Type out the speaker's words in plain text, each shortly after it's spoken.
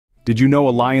Did you know a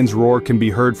lion's roar can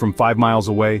be heard from 5 miles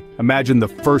away? Imagine the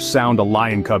first sound a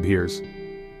lion cub hears.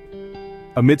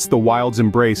 Amidst the wild's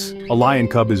embrace, a lion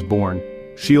cub is born,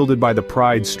 shielded by the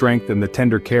pride, strength, and the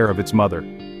tender care of its mother.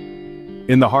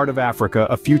 In the heart of Africa,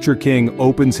 a future king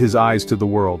opens his eyes to the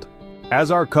world.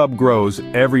 As our cub grows,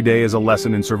 every day is a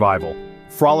lesson in survival.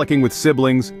 Frolicking with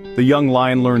siblings, the young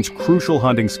lion learns crucial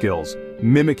hunting skills,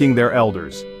 mimicking their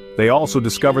elders. They also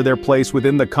discover their place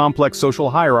within the complex social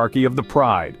hierarchy of the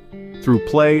pride. Through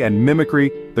play and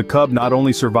mimicry, the cub not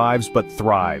only survives but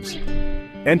thrives.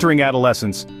 Entering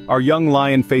adolescence, our young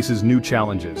lion faces new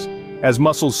challenges. As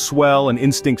muscles swell and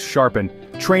instincts sharpen,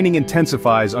 training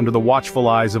intensifies under the watchful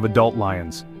eyes of adult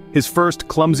lions. His first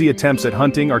clumsy attempts at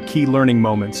hunting are key learning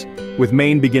moments. With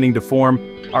mane beginning to form,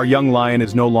 our young lion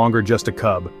is no longer just a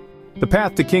cub. The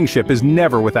path to kingship is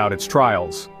never without its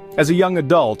trials. As a young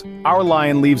adult, our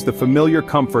lion leaves the familiar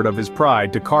comfort of his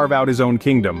pride to carve out his own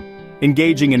kingdom.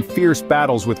 Engaging in fierce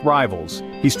battles with rivals,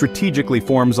 he strategically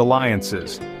forms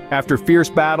alliances. After fierce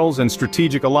battles and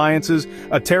strategic alliances,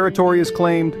 a territory is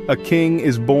claimed, a king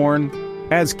is born.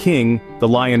 As king, the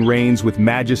lion reigns with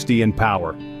majesty and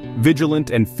power.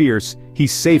 Vigilant and fierce, he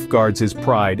safeguards his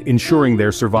pride, ensuring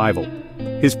their survival.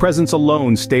 His presence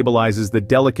alone stabilizes the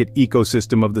delicate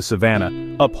ecosystem of the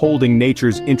savanna, upholding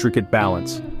nature's intricate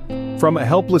balance. From a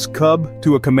helpless cub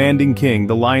to a commanding king,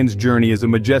 the lion's journey is a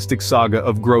majestic saga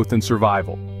of growth and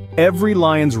survival. Every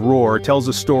lion's roar tells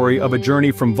a story of a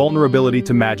journey from vulnerability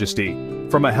to majesty.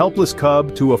 From a helpless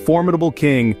cub to a formidable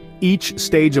king, each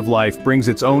stage of life brings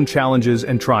its own challenges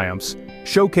and triumphs,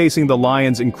 showcasing the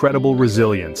lion's incredible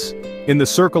resilience. In the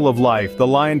circle of life, the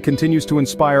lion continues to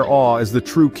inspire awe as the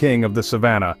true king of the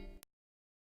savanna.